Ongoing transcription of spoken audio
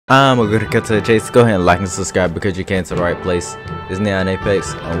I'm gonna cut to the chase. Go ahead and like and subscribe because you came to the right place. It's Neon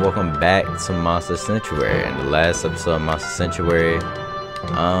Apex, and welcome back to Monster Sanctuary. In the last episode of Monster Sanctuary,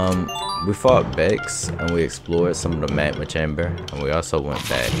 we fought Bex and we explored some of the magma chamber, and we also went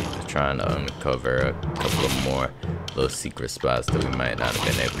back to trying to uncover a couple of more little secret spots that we might not have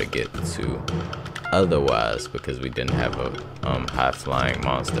been able to get to otherwise because we didn't have a high flying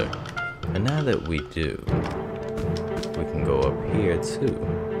monster. And now that we do, we can go up here too.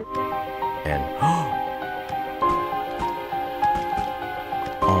 And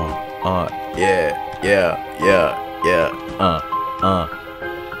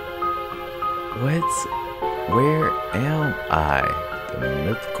where am I? The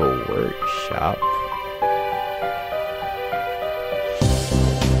Mythical Workshop.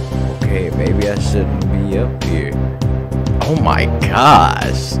 Okay, maybe I shouldn't be up here. Oh my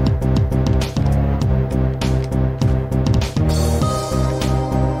gosh.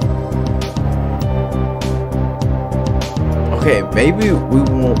 Okay, maybe we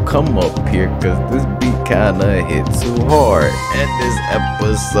won't come up here because this beat kinda hit too hard, and this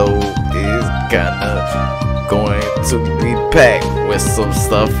episode is kinda going to be packed with some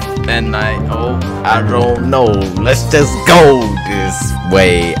stuff, and I don't know. Let's just go this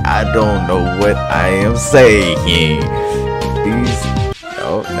way. I don't know what I am saying.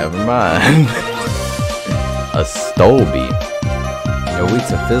 Oh, never mind. A Stolby. You're weak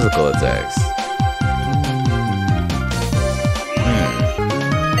to physical attacks.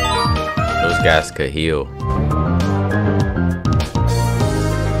 Guys could heal. Bro,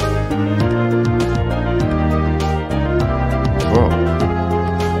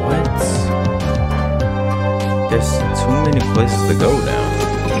 what? There's too many places to go now.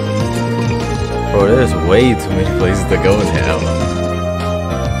 Bro, there's way too many places to go now.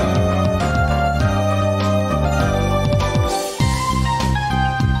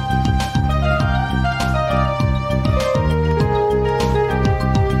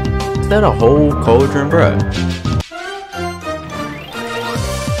 Is that a whole cauldron, bruh?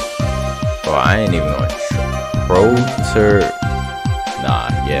 Bro, I ain't even gonna Nah,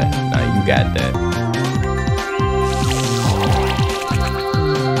 you got that.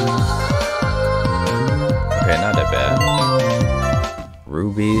 Okay, not that bad.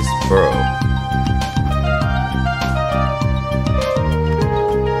 Rubies, bro.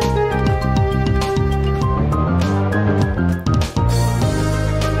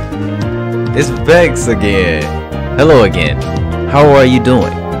 It's Vex again. Hello again. How are you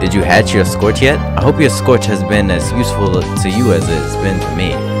doing? Did you hatch your Scorch yet? I hope your Scorch has been as useful to you as it's been to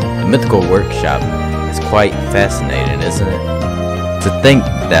me. The Mythical Workshop is quite fascinating, isn't it? To think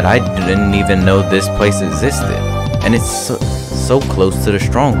that I didn't even know this place existed. And it's so close to the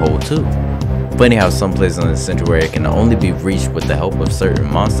stronghold too. Funny how some places in the sanctuary can only be reached with the help of certain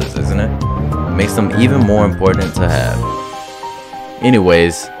monsters, isn't it? It makes them even more important to have.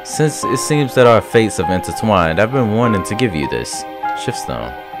 Anyways, since it seems that our fates have intertwined, I've been wanting to give you this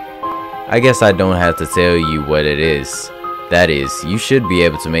Shiftstone. I guess I don't have to tell you what it is. That is, you should be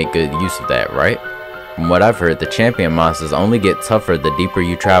able to make good use of that, right? From what I've heard, the champion monsters only get tougher the deeper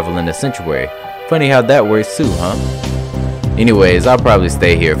you travel in the sanctuary. Funny how that works too, huh? Anyways, I'll probably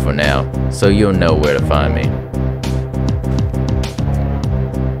stay here for now, so you'll know where to find me.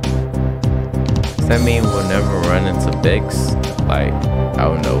 Does that mean we'll never run into Bex? Like,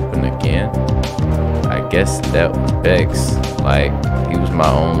 out in the open again? I guess that was Bex. Like, he was my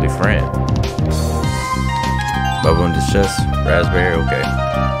only friend. Bubble in the chest, raspberry, okay.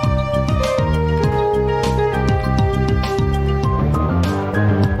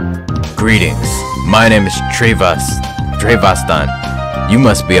 Greetings, my name is Trevastan. You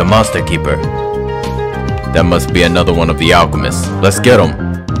must be a monster keeper. That must be another one of the alchemists. Let's get him.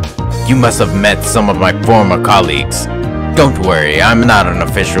 You must have met some of my former colleagues. Don't worry, I'm not an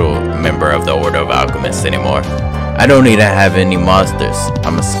official member of the Order of Alchemists anymore. I don't need to have any monsters.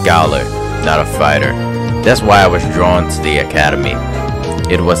 I'm a scholar, not a fighter. That's why I was drawn to the academy.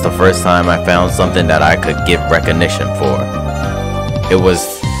 It was the first time I found something that I could give recognition for. It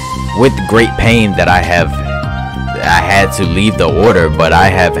was with great pain that I had to leave the order, but I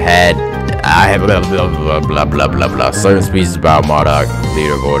have blah blah blah blah blah blah. Certain species about Marduk,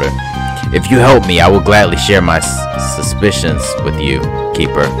 leader of order. If you help me, I will gladly share my suspicions with you,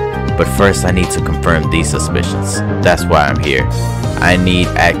 Keeper. But first, I need to confirm these suspicions. That's why I'm here. I need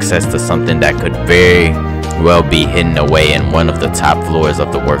access to something that could very well be hidden away in one of the top floors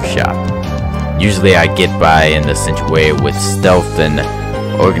of the workshop. Usually, I get by in the sanctuary with stealth and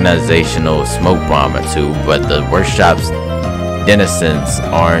organizational smoke bomb or two, but the workshop's denizens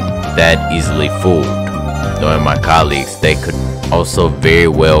aren't that easily fooled. Knowing my colleagues, they could also very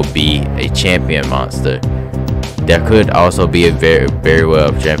well be a champion monster. There could also be a very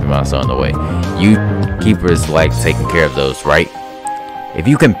well champion monster on the way. You keepers like taking care of those, right? If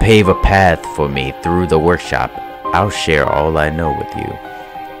you can pave a path for me through the workshop, I'll share all I know with you.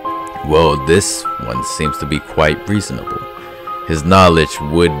 Well, this one seems to be quite reasonable. His knowledge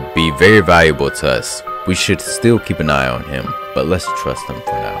would be very valuable to us. We should still keep an eye on him, but let's trust him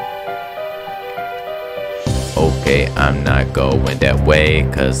for now. Okay, I'm not going that way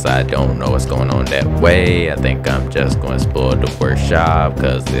because I don't know what's going on that way. I think I'm just going to explore the workshop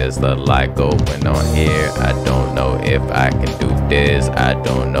because there's a lot going on here. I don't know if I can do this. I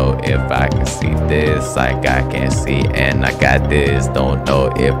don't know if I can see this. Like I can see and I got this. Don't know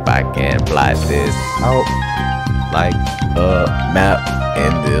if I can fly this out like a map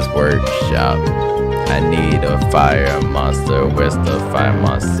in this workshop. I need a fire monster. Where's the fire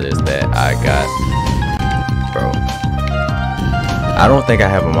monsters that I got? Bro, I don't think I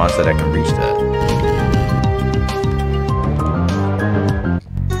have a monster that can reach that.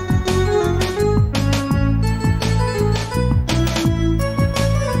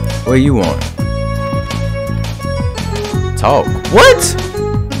 What do you want? Talk. What?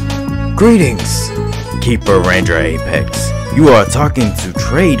 Greetings, Keeper Ranger Apex. You are talking to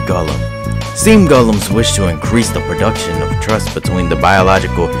Trade Golem. Steam Golems wish to increase the production of trust between the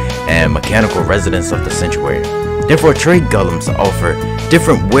biological and mechanical residents of the sanctuary. Therefore, Trade Golems offer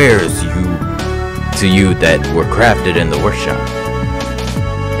different wares to you that were crafted in the workshop.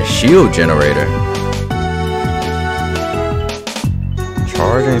 A shield generator.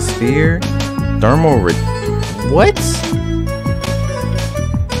 Charging sphere. Thermal what?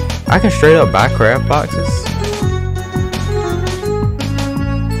 I can straight up buy craft boxes?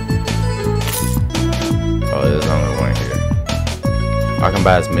 Oh, there's only one here. I can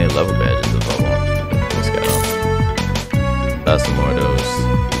buy as many level badges as I want. Let's go. Buy some more of those.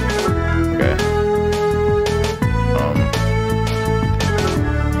 Okay.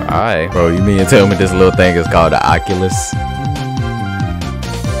 Alright. Bro, you mean to tell me this little thing is called the Oculus?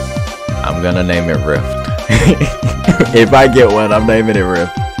 I'm gonna name it Rift. If I get one, I'm naming it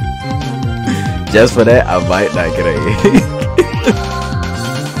Rift. Just for that, I might not get it.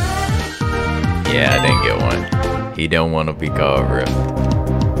 Yeah, I didn't get one. He don't want to be called Rift.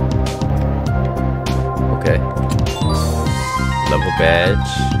 Okay. Level badge.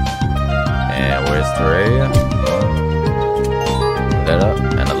 And where's Terraria? That up.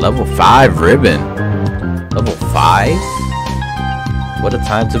 And a level 5 ribbon. Level 5? What a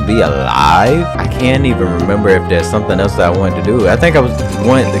time to be alive. I can't even remember if there's something else that I wanted to do. I think I was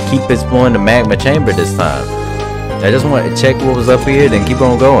wanting to keep exploring the magma chamber this time. I just wanted to check what was up here, then keep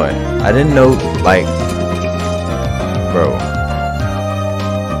on going. I didn't know, like, bro.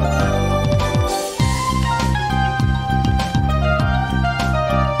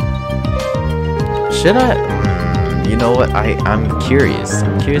 Should I? You know what? I'm curious.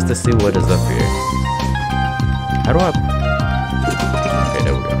 I'm curious to see what is up here. How do I? Okay,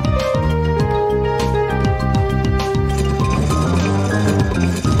 there we go.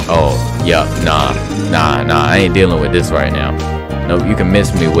 Oh, yeah, nah, I ain't dealing with this right now. Nope, you can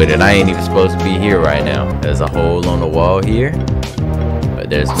miss me with it. I ain't even supposed to be here right now. There's a hole on the wall here, but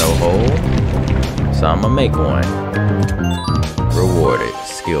there's no hole, so I'm gonna make one. Rewarded,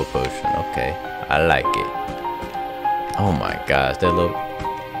 skill potion, okay, I like it. Oh my gosh, that little...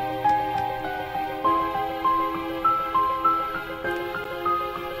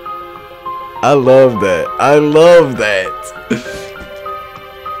 I love that, I love that.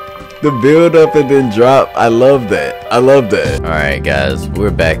 The build up and then drop. I love that. I love that. Alright guys,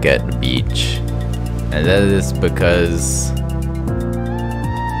 we're back at the beach. And that is because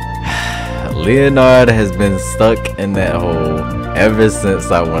Leonard has been stuck in that hole ever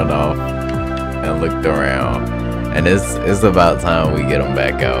since I went off and looked around. And it's about time we get him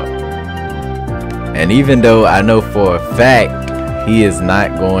back out. And even though I know for a fact he is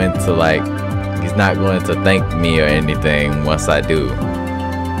not going to he's not going to thank me or anything once I do.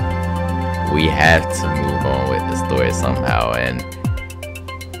 We have to move on with the story somehow, and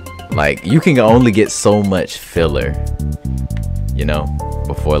like you can only get so much filler, you know,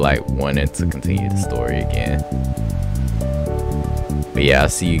 before like wanting to continue the story again. But yeah, I'll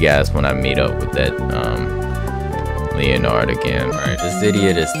see you guys when I meet up with that Leonard again. Alright, this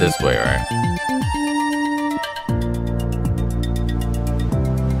idiot is this way, right?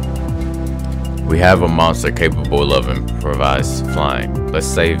 We have a monster capable of improvised flying. Let's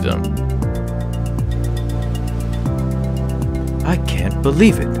save them. I can't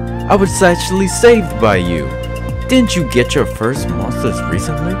believe it. I was actually saved by you. Didn't you get your first monsters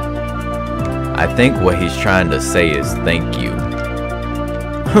recently? I think what he's trying to say is thank you.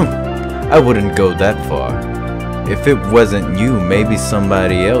 I wouldn't go that far. If it wasn't you, maybe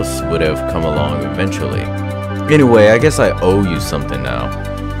somebody else would have come along eventually. Anyway, I guess I owe you something now.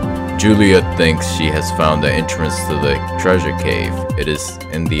 Julia thinks she has found the entrance to the treasure cave. It is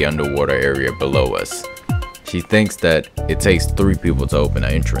in the underwater area below us. She thinks that it takes 3 people to open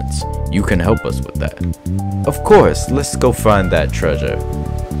an entrance. You can help us with that. Of course, let's go find that treasure.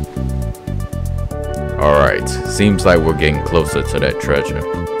 Alright, seems like we're getting closer to that treasure.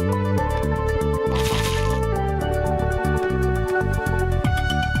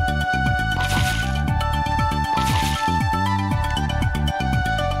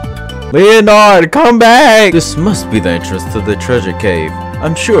 Leonard, come back! This must be the entrance to the treasure cave.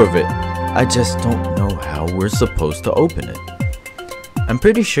 I'm sure of it. I just don't know how we're supposed to open it. I'm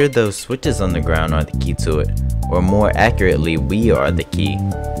pretty sure those switches on the ground are the key to it. Or more accurately, we are the key.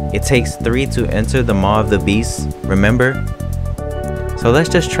 It takes 3 to enter the Maw of the Beast, remember? So let's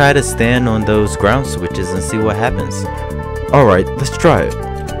just try to stand on those ground switches and see what happens. Alright, let's try it.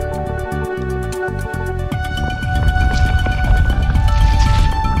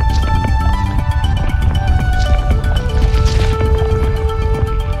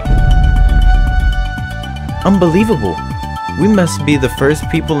 Unbelievable! We must be the first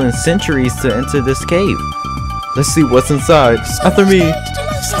people in centuries to enter this cave. Let's see what's inside. After me!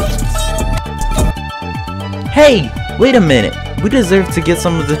 Hey! Wait a minute! We deserve to get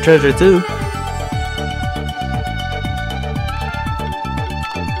some of the treasure too.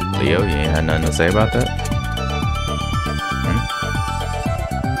 Leo, you ain't had nothing to say about that?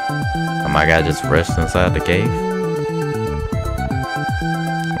 Oh my god, just rushed inside the cave?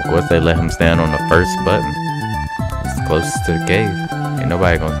 Of course they let him stand on the first button. Closest to the cave. Ain't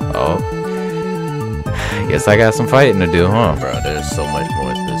nobody gonna. Oh. Guess I got some fighting to do, huh, bro? There's so much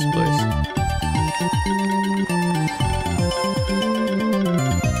more to this place.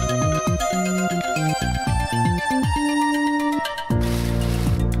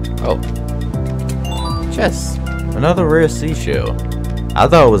 Oh. Chest. Another rare seashell. I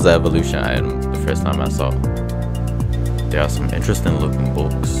thought it was an evolution item the first time I saw it. There are some interesting looking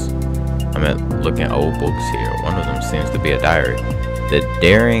books. I meant looking at old books here. One of them seems to be a diary. The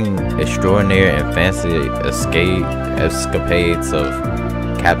daring, extraordinary, and fancy escapades of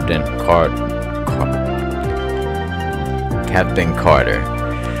Captain Carter.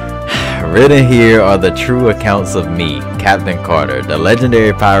 Written here are the true accounts of me, Captain Carter, the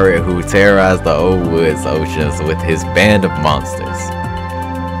legendary pirate who terrorized the old woods oceans with his band of monsters.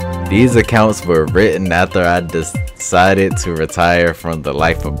 These accounts were written after I decided to retire from the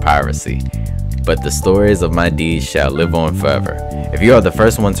life of piracy, but the stories of my deeds shall live on forever. If you are the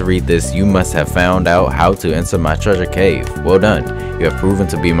first one to read this, you must have found out how to enter my treasure cave. Well done, you have proven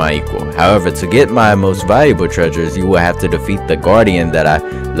to be my equal. However, to get my most valuable treasures, you will have to defeat the guardian that I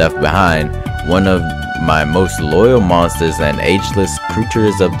left behind, one of my most loyal monsters and ageless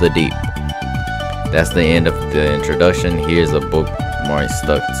creatures of the deep. That's the end of the introduction. Here's a book Marty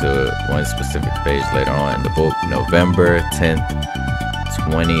stuck to one specific page later on in the book. November 10th,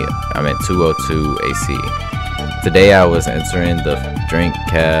 202 AC. Today I was entering the drink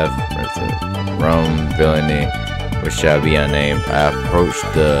cave, rum villainy, which shall be unnamed. I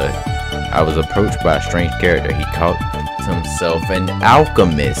was approached by a strange character. He called himself an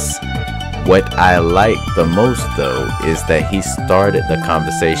alchemist. What I like the most though is that he started the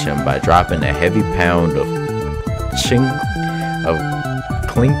conversation by dropping a heavy pound of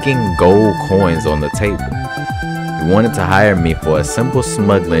clinking gold coins on the table. He wanted to hire me for a simple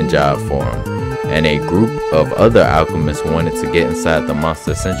smuggling job for him, and a group of other alchemists wanted to get inside the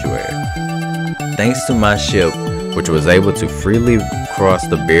monster sanctuary. Thanks to my ship, which was able to freely cross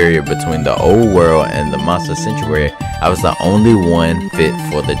the barrier between the old world and the monster sanctuary, I was the only one fit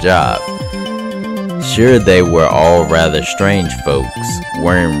for the job. Sure, they were all rather strange folks,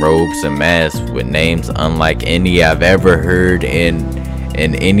 wearing robes and masks with names unlike any I've ever heard in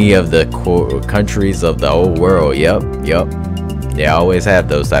any of the countries of the old world. Yup. They always have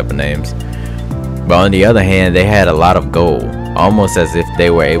those type of names. But on the other hand, they had a lot of gold, almost as if they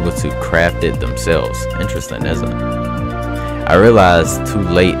were able to craft it themselves. Interesting, isn't it? I realized too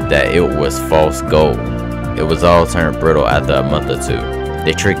late that it was false gold. It was all turned brittle after a month or two.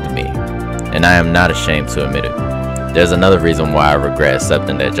 They tricked me, and I am not ashamed to admit it. There's another reason why I regret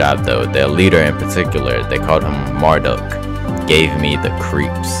accepting that job though. Their leader in particular, they called him Marduk, gave me the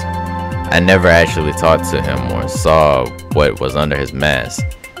creeps. I never actually talked to him or saw what was under his mask,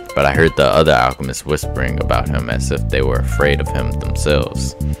 but I heard the other alchemists whispering about him as if they were afraid of him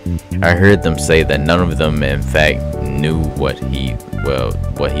themselves. I heard them say that none of them in fact knew what he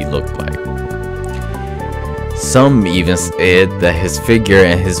looked like. Some even said that his figure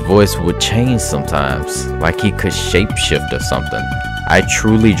and his voice would change sometimes, like he could shapeshift or something. I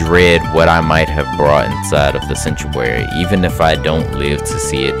truly dread what I might have brought inside of the sanctuary, even if I don't live to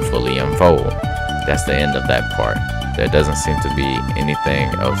see it fully unfold. That's the end of that part. There doesn't seem to be anything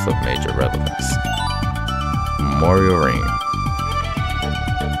else of major relevance. Memorial Ring.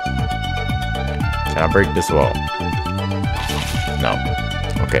 Can I break this wall? No.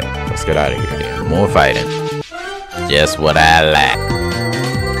 Okay, let's get out of here then. More fighting. Just what I like.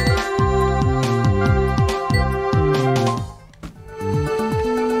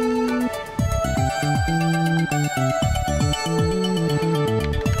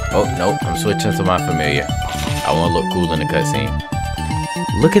 Oh, nope, I'm switching to my familiar. I want to look cool in the cutscene.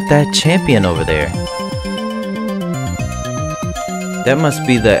 Look at that champion over there. That must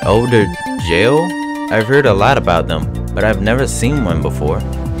be the Elderjel? I've heard a lot about them, but I've never seen one before.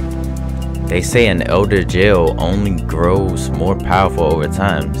 They say an Elderjel only grows more powerful over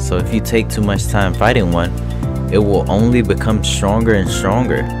time, so if you take too much time fighting one, it will only become stronger and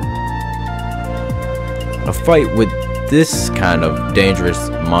stronger. A fight with this kind of dangerous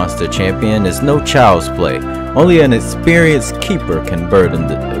monster champion is no child's play. Only an experienced keeper can bear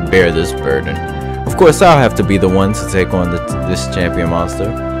this burden. Of course, I'll have to be the one to take on this champion monster.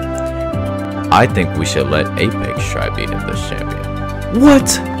 I think we should let Apex try beating this champion.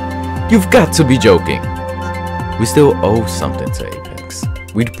 What? You've got to be joking. We still owe something to Apex.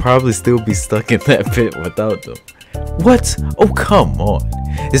 We'd probably still be stuck in that pit without them. What? Oh, come on.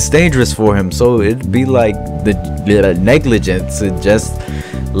 It's dangerous for him, so it'd be like the negligence to just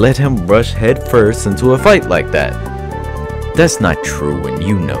let him rush headfirst into a fight like that. That's not true, and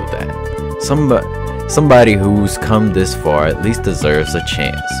you know that. Somebody who's come this far at least deserves a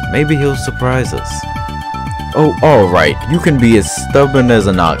chance. Maybe he'll surprise us. Oh, alright, you can be as stubborn as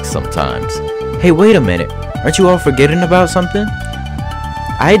an ox sometimes. Hey, wait a minute. Aren't you all forgetting about something?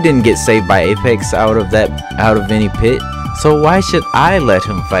 I didn't get saved by Apex out of any pit, so why should I let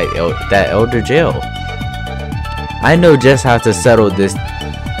him fight that Elderjel? I know just how to settle this.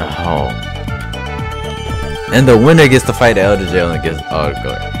 Oh. And the winner gets to fight the Elderjel and gets. Oh, go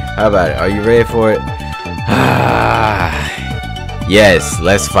ahead. How about it? Are you ready for it? Yes,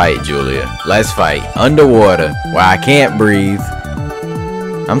 let's fight, Julia. Let's fight. Underwater, where I can't breathe.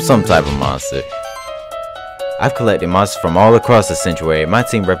 I'm some type of monster. I've collected monsters from all across the sanctuary. My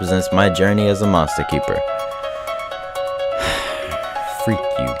team represents my journey as a monster keeper. Freak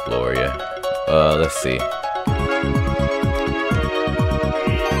you, Gloria. Let's see.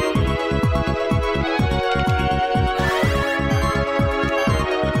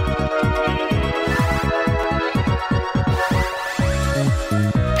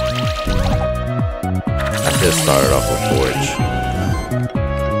 Just started off with Forge.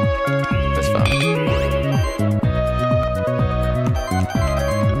 That's fine.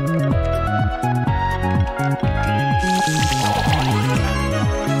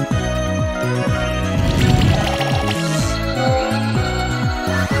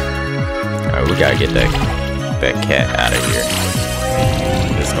 Alright, we gotta get that cat out of here.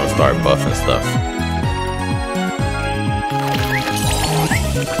 It's gonna start buffing stuff.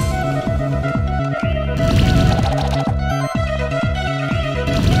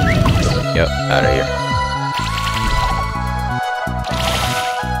 Yep, out of here.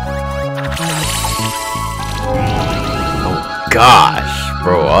 Oh gosh,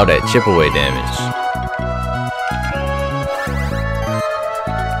 bro, all that chip away damage.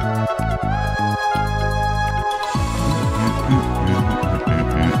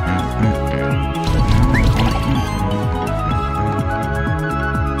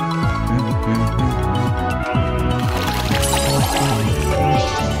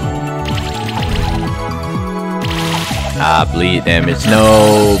 Ah, bleed damage,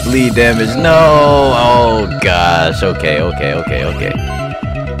 no, bleed damage, no, oh gosh, okay.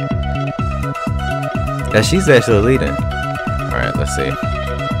 Yeah, she's actually leading. Alright, let's see.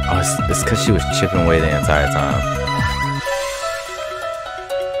 Oh, it's because she was chipping away the entire time.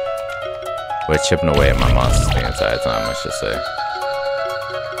 We're chipping away at my monsters the entire time, I should say.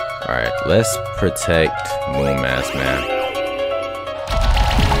 Alright, let's protect Moonmask, man.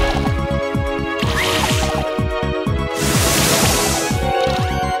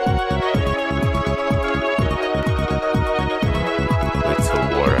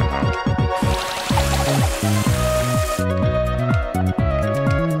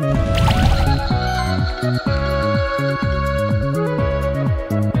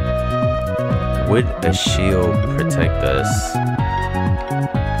 Would a shield protect us?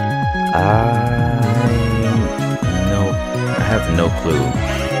 I have no clue.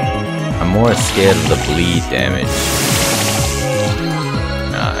 I'm more scared of the bleed damage.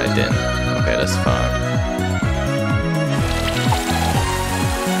 Nah, I didn't. Okay, that's fine.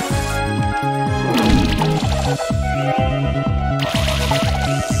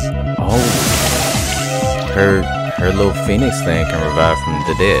 Oh, her little phoenix thing can revive from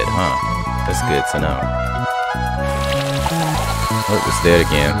the dead, huh? That's good to know. Oh, it's dead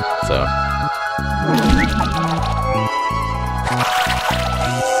again, so.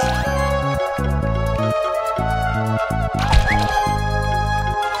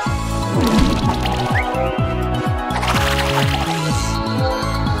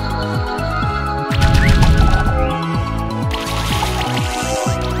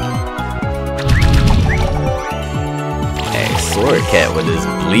 Sword cat with his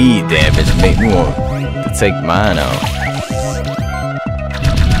bleed damage make me want to take mine out.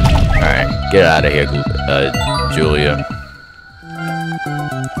 Alright, get out of here, Julia.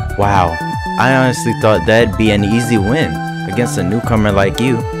 Wow, I honestly thought that'd be an easy win against a newcomer like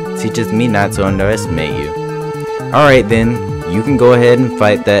you. Teaches me not to underestimate you. Alright then, you can go ahead and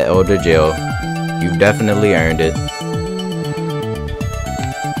fight that Elderjel. You've definitely earned it.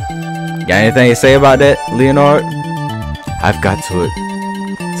 Got anything to say about that, Leonard? I've got to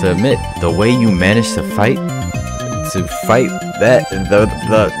admit, the way you managed to fight that,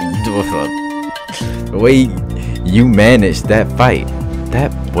 the way you managed that fight,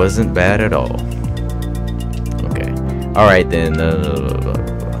 that wasn't bad at all. Okay, all right then.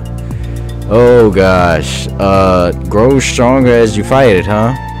 Oh gosh, grows stronger as you fight it,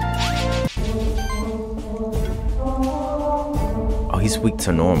 huh? Oh, he's weak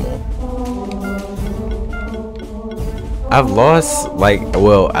to normal. I've lost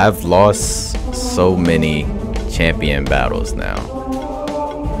so many champion battles now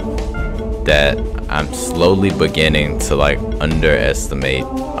that I'm slowly beginning to like underestimate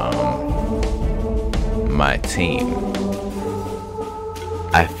my team.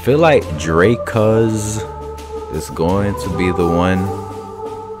 I feel like Dracuz is going to be the one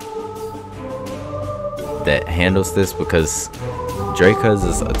that handles this because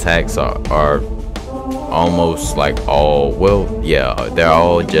Dracuz's attacks are almost like all, well, yeah, they're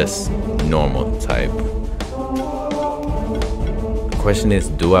all just normal type. The question is,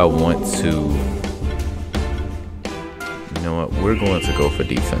 do I want to, you know what, we're going to go for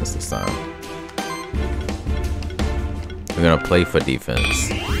defense this time. We're gonna play for defense.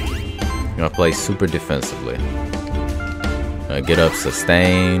 We're gonna play super defensively. Gonna get up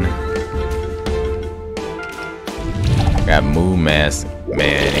sustain. Got move mask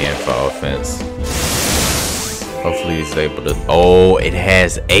man in for offense. Hopefully he's able to. Oh, it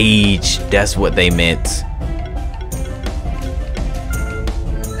has age. That's what they meant.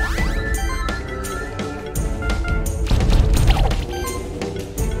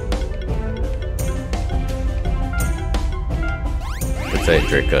 Protect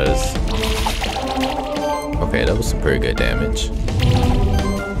Dracuz. Okay, that was some pretty good damage.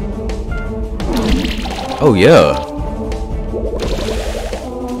 Oh yeah.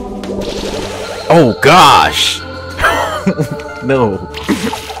 Oh gosh. No.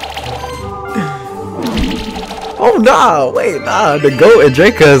 Oh no, wait, nah, the goat and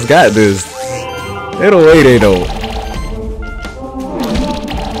Dracuz got this. They don't wait, they don't.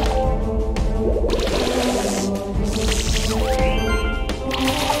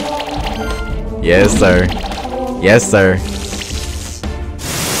 Yes, sir. Yes, sir.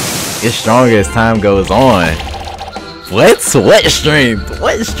 It's stronger as time goes on. What strength?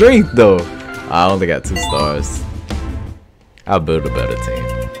 What strength though? I only got 2 stars. I'll build a better team.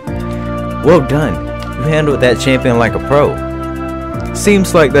 Well done. You handled that champion like a pro.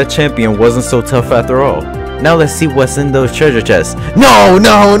 Seems like that champion wasn't so tough after all. Now let's see what's in those treasure chests. No,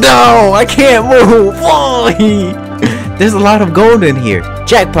 no, no! I can't move! Why? There's a lot of gold in here.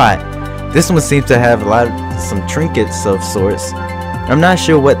 Jackpot! This one seems to have some trinkets of sorts. I'm not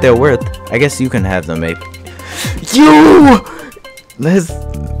sure what they're worth. I guess you can have them, maybe. You! Let's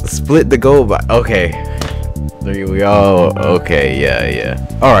split the gold by. Okay. There we go. Okay, yeah.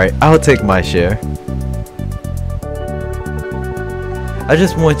 Alright, I'll take my share. I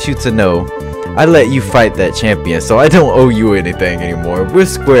just want you to know, I let you fight that champion, so I don't owe you anything anymore. We're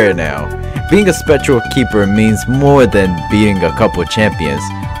square now. Being a spectral keeper means more than beating a couple champions.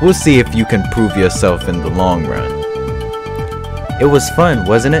 We'll see if you can prove yourself in the long run. It was fun,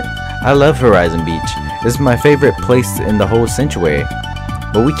 wasn't it? I love Horizon Beach. It's my favorite place in the whole sanctuary.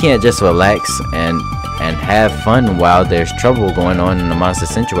 But we can't just relax and have fun while there's trouble going on in the monster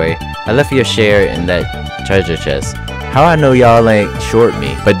sanctuary. I left your share in that treasure chest. How I know y'all ain't short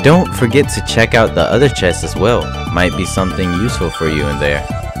me. But don't forget to check out the other chests as well. Might be something useful for you in there.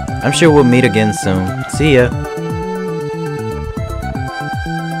 I'm sure we'll meet again soon. See ya.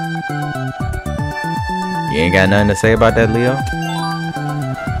 You ain't got nothing to say about that, Leo?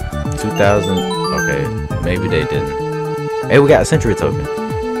 2,000. Okay, maybe they didn't. Hey, we got a century token.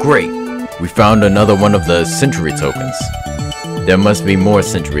 Great. We found another one of the century tokens. There must be more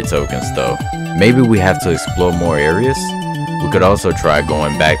century tokens, though. Maybe we have to explore more areas? We could also try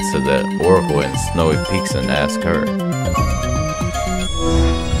going back to the Oracle in Snowy Peaks and ask her.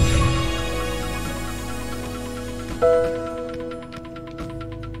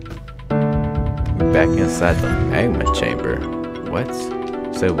 Back inside the magma chamber. What?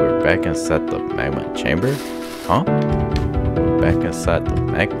 So we're back inside the magma chamber? Huh? We're back inside the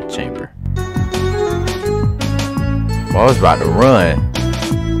magma chamber. Well, I was about to run.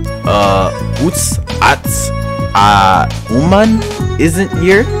 Uts Ats Uman isn't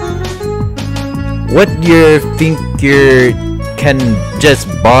here? What you think you can just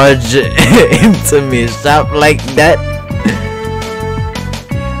barge into me shop like that?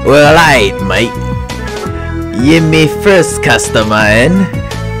 Well, alright, mate. You me first customer in.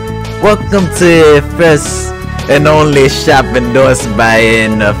 Welcome to first and only shop endorsed by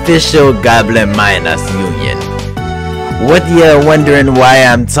an official Goblin Miners Union. What you're wondering why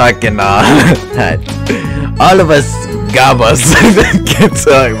I'm talking all that? All of us gobbers can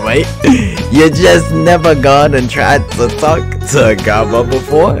talk, mate. You just never gone and tried to talk to a gobber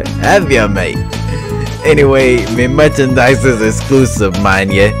before, have you, mate? Anyway, my merchandise is exclusive,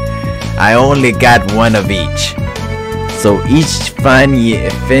 mind ya. I only got one of each. So each fin you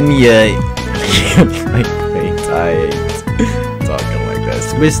like, wait, I ain't talking like that.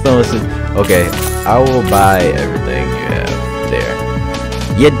 Switch stones. Okay, I will buy everything you have there.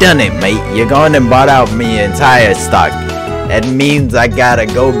 You done it, mate. You gone and bought out me entire stock. That means I gotta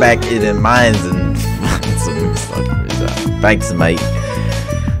go back in the mines and find some new stock for yourself. Thanks, mate.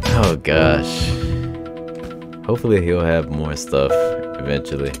 Oh gosh. Hopefully he'll have more stuff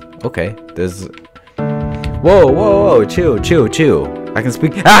eventually. Okay, there's. Whoa, chill. I can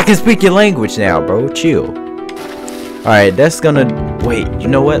speak your language now, bro. Chill. All right, that's gonna wait. You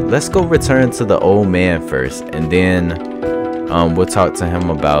know what? Let's go return to the old man first, and then we'll talk to him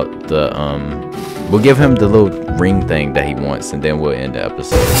about the we'll give him the little ring thing that he wants, and then we'll end the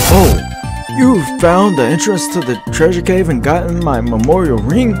episode. Oh, you found the entrance to the treasure cave and gotten my memorial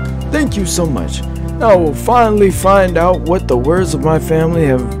ring? Thank you so much. Now we'll finally find out what the words of my family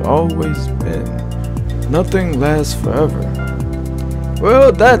have always been. Nothing lasts forever.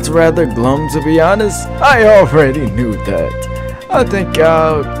 Well, that's rather glum, to be honest. I already knew that. I think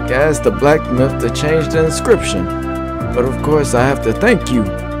I'll ask the blacksmith to change the inscription. But of course I have to thank you.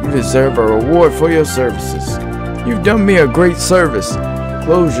 You deserve a reward for your services. You've done me a great service.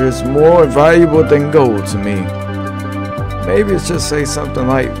 Closure is more valuable than gold to me. Maybe it's just say something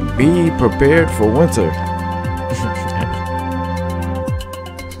like, be prepared for winter.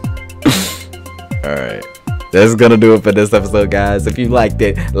 Alright, that's gonna do it for this episode, guys. If you liked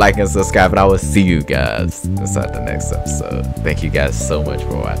it, like and subscribe, and I will see you guys inside the next episode. Thank you guys so much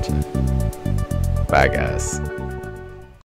for watching. Bye, guys.